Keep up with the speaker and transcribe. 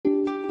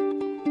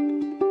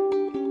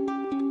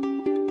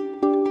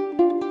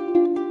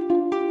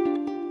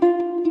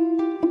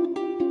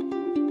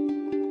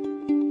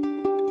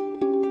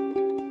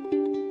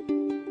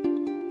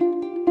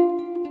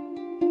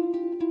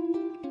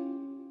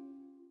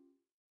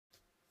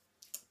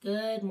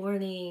Good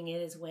morning.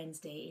 It is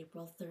Wednesday,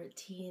 April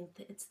 13th.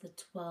 It's the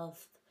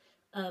 12th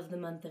of the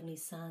month of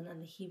Nisan on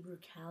the Hebrew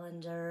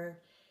calendar.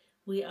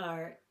 We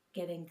are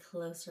getting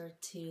closer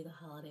to the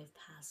holiday of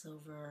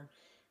Passover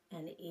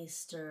and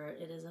Easter.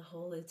 It is a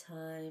holy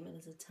time. It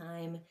is a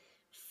time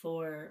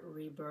for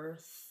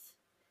rebirth,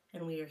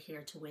 and we are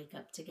here to wake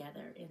up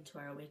together into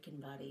our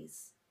awakened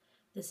bodies.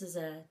 This is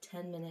a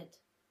 10-minute,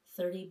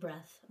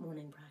 30-breath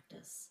morning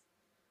practice.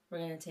 We're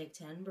going to take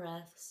 10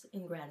 breaths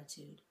in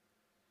gratitude.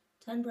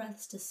 10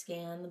 breaths to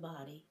scan the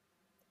body,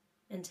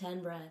 and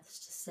 10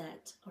 breaths to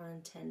set our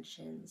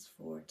intentions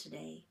for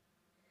today.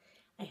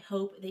 I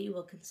hope that you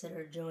will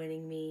consider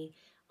joining me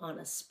on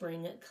a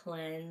spring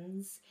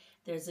cleanse.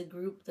 There's a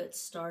group that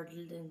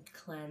started and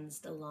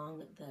cleansed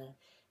along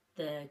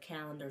the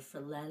calendar for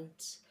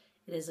Lent.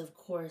 It is, of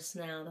course,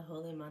 now the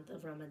holy month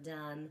of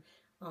Ramadan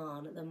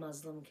on the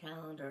Muslim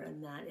calendar,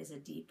 and that is a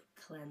deep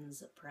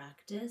cleanse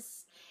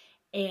practice.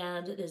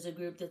 And there's a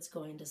group that's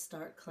going to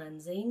start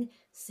cleansing,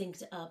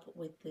 synced up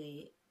with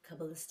the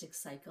Kabbalistic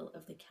cycle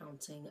of the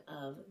counting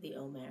of the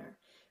Omer.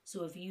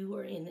 So if you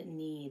are in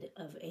need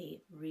of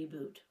a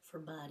reboot for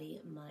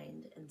body,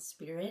 mind, and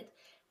spirit,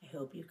 I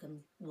hope you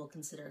will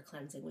consider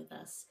cleansing with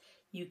us.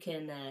 You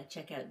can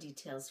check out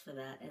details for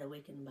that at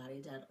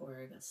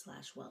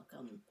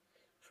awakenedbody.org/welcome.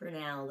 For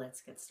now,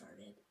 let's get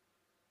started.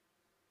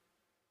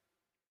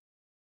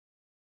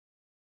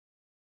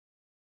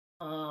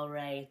 All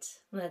right,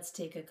 let's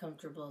take a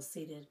comfortable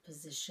seated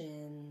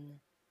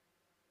position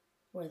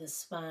where the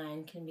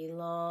spine can be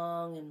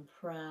long and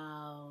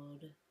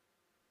proud,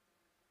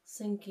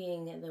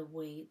 sinking the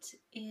weight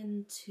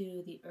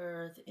into the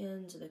earth,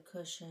 into the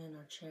cushion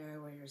or chair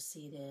where you're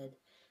seated.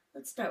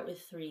 Let's start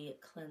with 3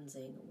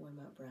 cleansing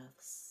warm-up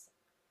breaths.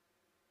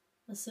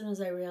 As soon as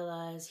I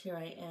realize here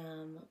I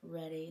am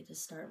ready to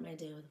start my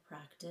day with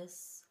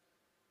practice,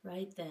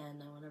 right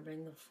then I want to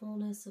bring the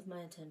fullness of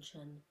my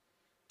attention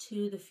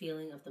to the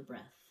feeling of the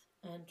breath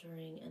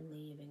entering and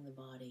leaving the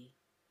body.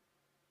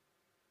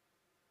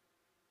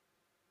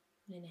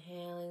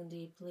 Inhaling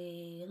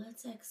deeply.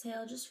 Let's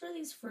exhale just for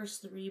these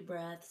first 3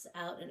 breaths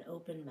out an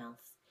open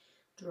mouth.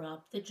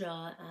 Drop the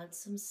jaw, add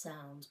some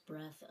sounds,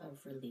 breath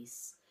of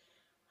release.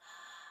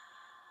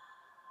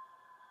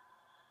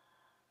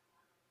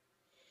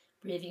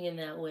 Breathing in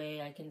that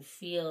way, I can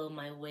feel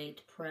my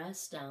weight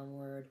press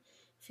downward.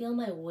 Feel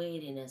my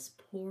weightiness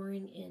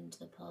pouring into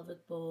the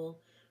pelvic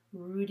bowl,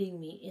 rooting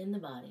me in the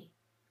body,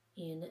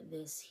 in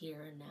this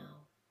here and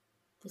now.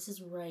 This is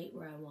right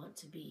where I want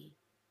to be.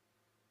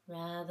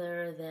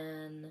 Rather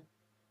than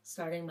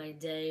starting my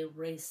day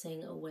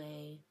racing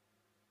away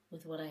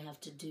with what I have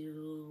to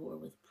do or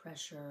with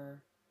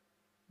pressure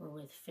or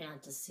with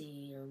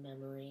fantasy or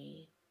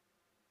memory.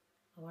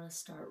 I want to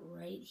start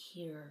right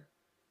here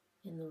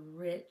in the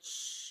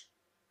rich,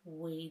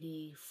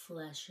 weighty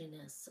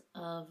fleshiness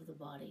of the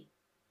body.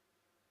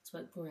 It's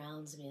what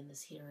grounds me in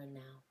this here and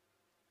now.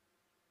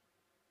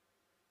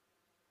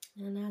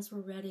 And as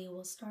we're ready,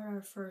 we'll start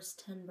our first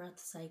 10 breath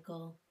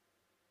cycle.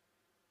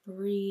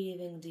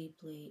 Breathing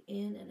deeply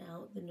in and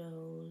out the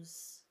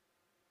nose.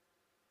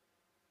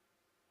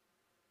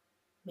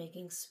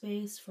 Making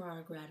space for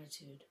our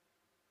gratitude.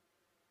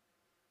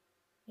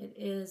 It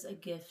is a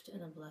gift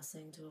and a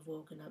blessing to have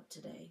woken up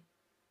today.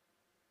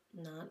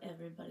 Not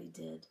everybody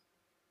did,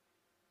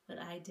 but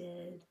I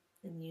did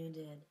and you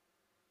did,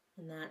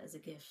 and that is a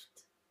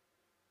gift.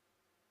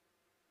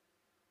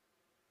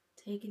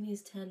 Taking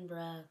these 10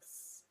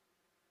 breaths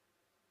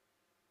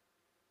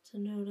to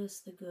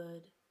notice the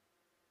good.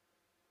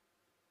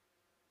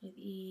 With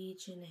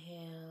each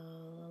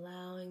inhale,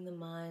 allowing the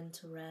mind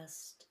to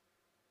rest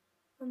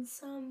on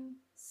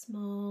some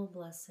small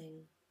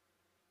blessing,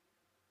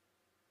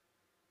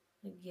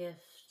 a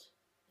gift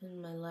in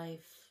my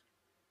life,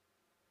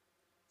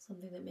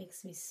 something that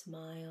makes me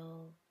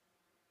smile,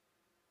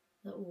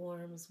 that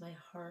warms my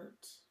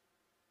heart.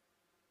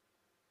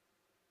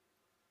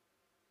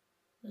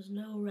 There's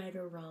no right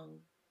or wrong.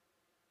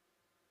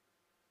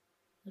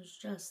 There's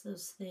just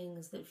those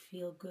things that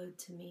feel good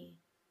to me,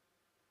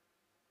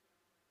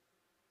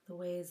 the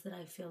ways that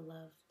I feel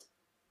loved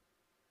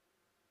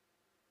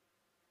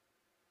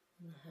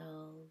and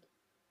held.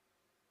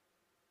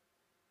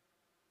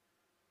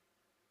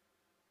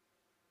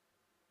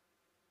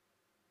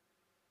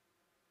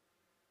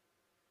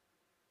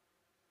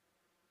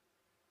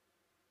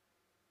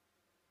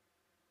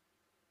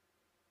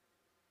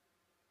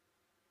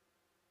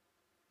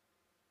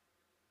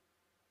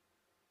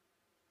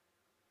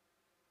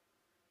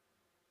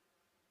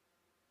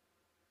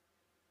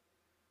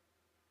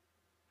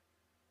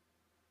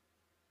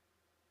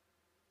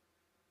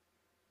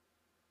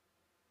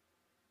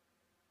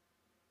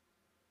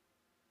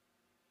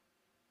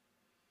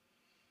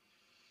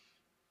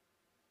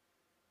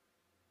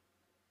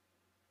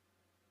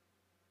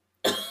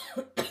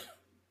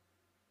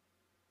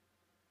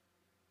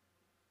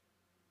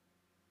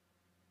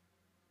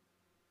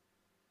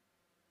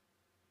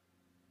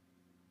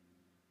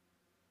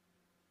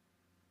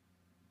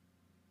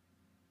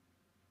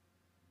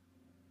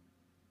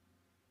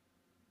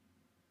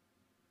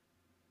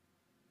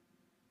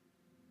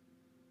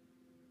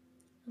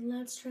 And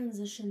let's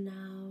transition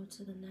now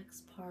to the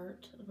next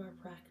part of our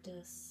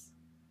practice.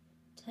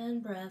 10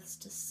 breaths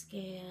to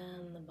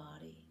scan the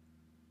body,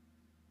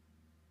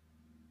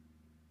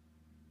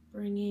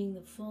 bringing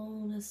the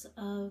fullness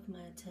of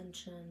my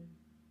attention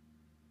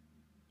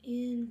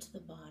into the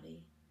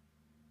body,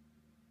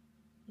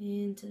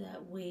 into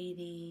that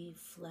weighty,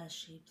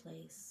 fleshy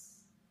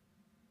place.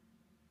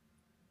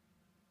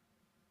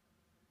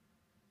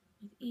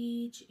 With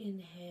each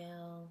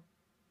inhale,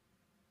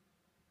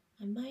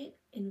 I might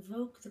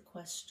invoke the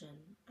question,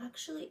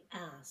 actually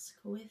ask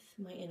with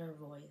my inner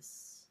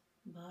voice,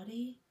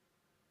 body,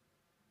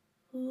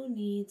 who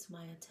needs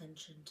my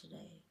attention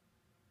today?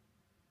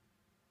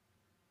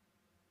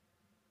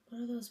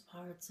 What are those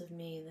parts of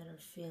me that are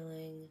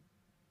feeling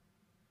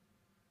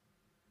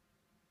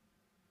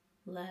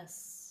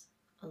less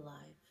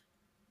alive,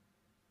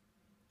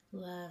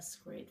 less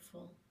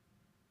grateful?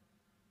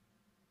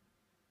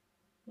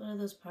 What are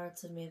those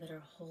parts of me that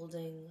are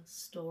holding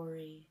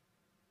story,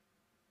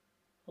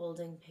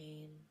 holding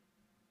pain?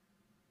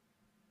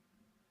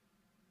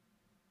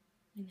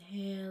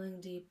 Inhaling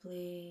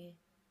deeply,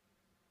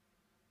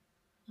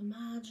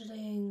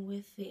 imagining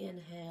with the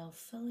inhale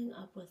filling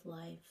up with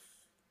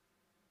life.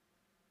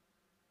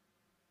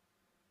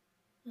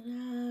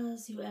 And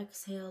as you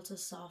exhale to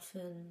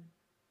soften,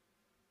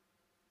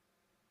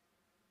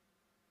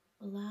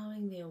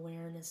 allowing the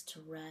awareness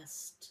to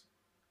rest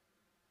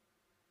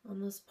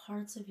on those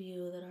parts of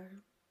you that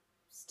are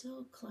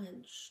still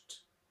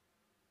clenched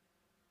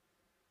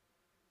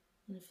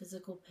in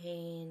physical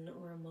pain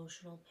or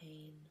emotional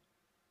pain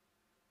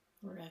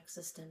or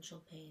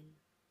existential pain.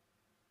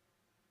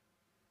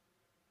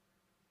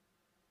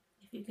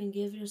 If you can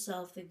give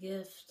yourself the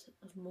gift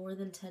of more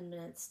than 10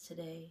 minutes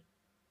today,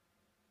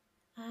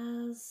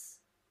 as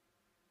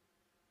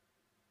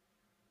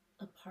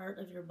a part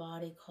of your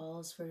body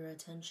calls for your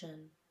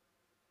attention,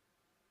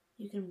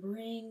 you can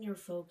bring your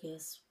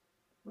focus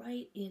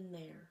right in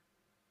there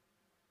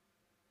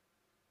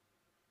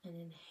and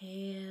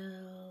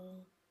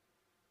inhale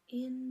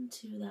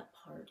into that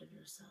part of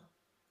yourself.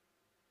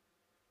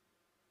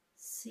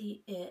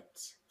 See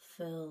it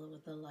fill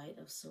with the light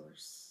of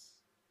Source.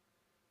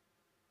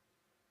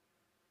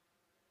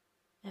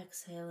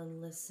 Exhale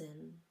and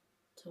listen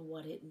to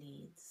what it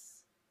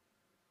needs.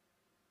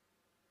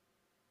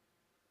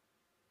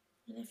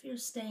 And if you're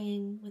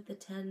staying with the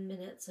 10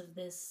 minutes of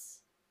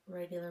this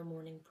regular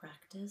morning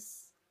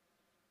practice,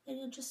 then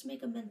you'll just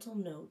make a mental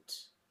note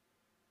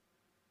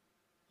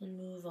and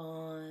move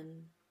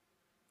on.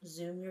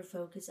 Zoom your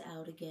focus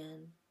out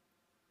again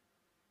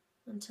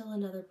until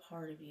another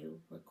part of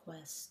you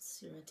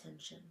requests your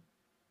attention.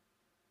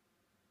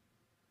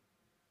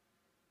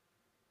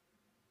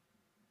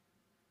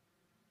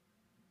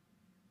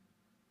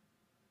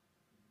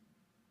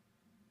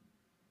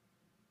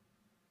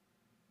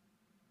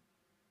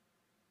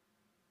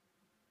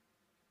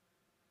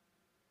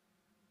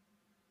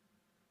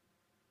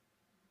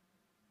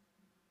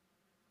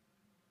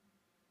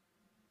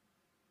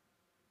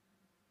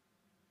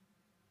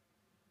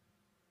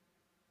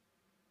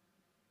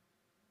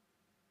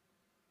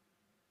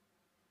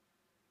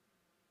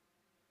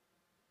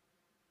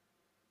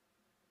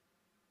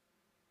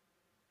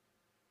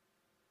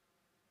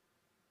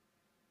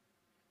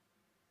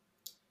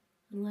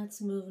 And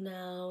let's move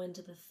now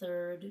into the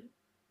third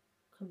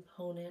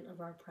component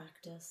of our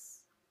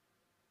practice,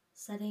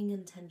 setting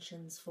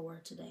intentions for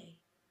today.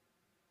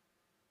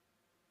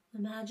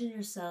 Imagine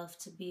yourself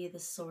to be the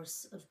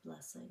source of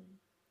blessing.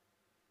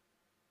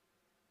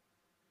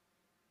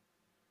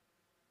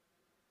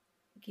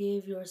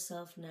 Give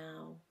yourself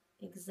now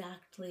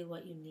exactly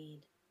what you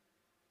need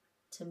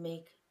to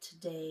make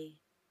today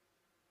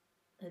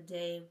a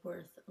day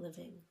worth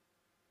living,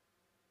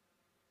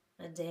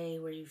 a day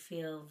where you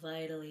feel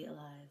vitally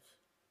alive.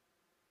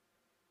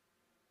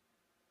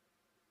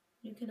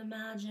 You can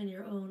imagine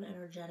your own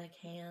energetic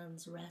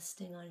hands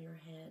resting on your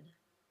head.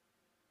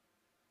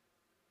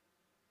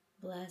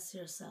 Bless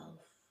yourself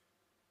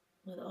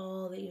with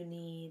all that you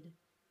need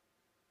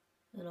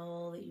and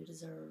all that you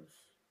deserve.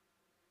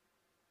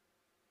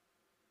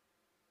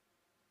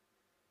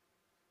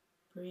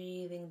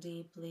 Breathing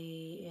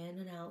deeply in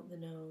and out the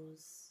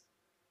nose.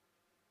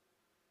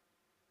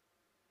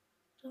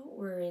 Don't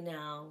worry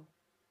now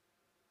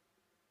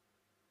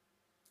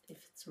if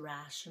it's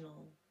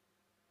rational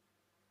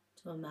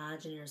to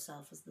imagine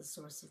yourself as the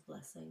source of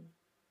blessing.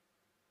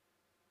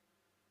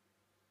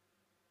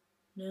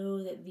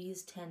 Know that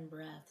these 10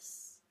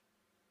 breaths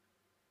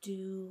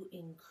do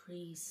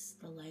increase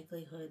the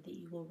likelihood that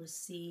you will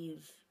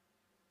receive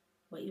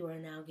what you are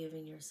now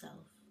giving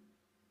yourself,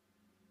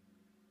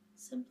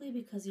 simply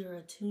because you're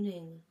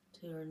attuning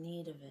to your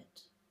need of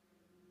it.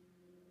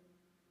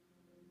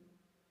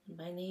 And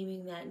by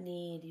naming that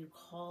need, you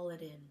call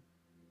it in.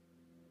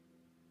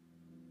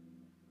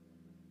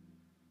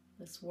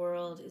 This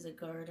world is a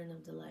garden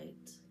of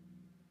delight.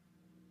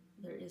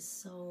 There is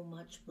so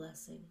much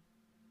blessing.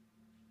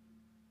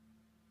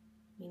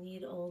 We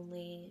need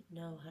only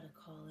know how to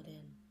call it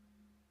in.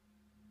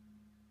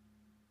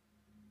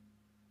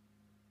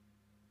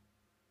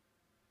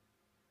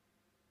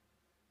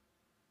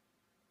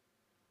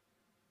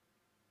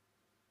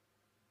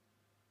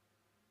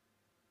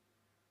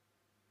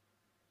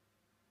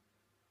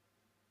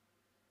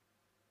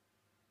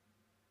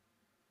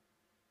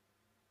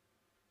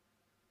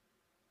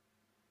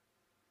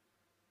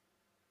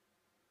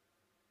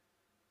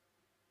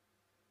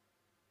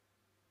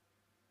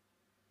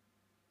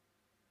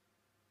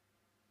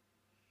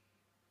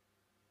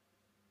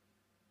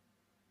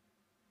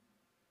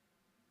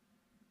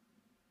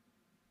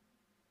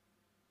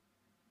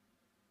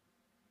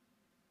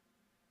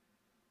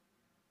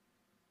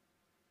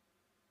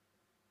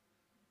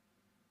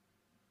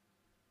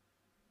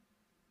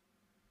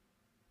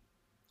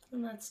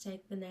 And let's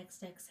take the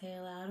next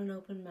exhale out an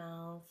open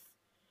mouth.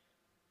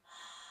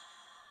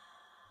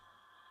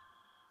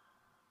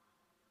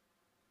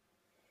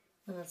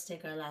 And let's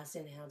take our last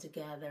inhale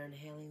together,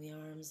 inhaling the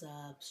arms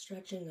up,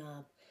 stretching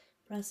up,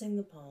 pressing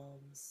the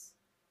palms.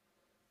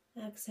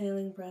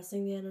 Exhaling,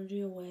 pressing the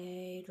energy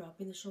away,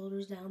 dropping the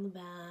shoulders down the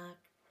back,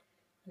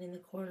 and in the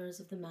corners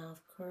of the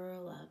mouth,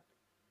 curl up.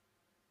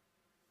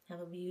 Have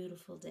a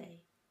beautiful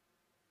day.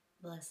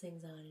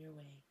 Blessings on your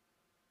way.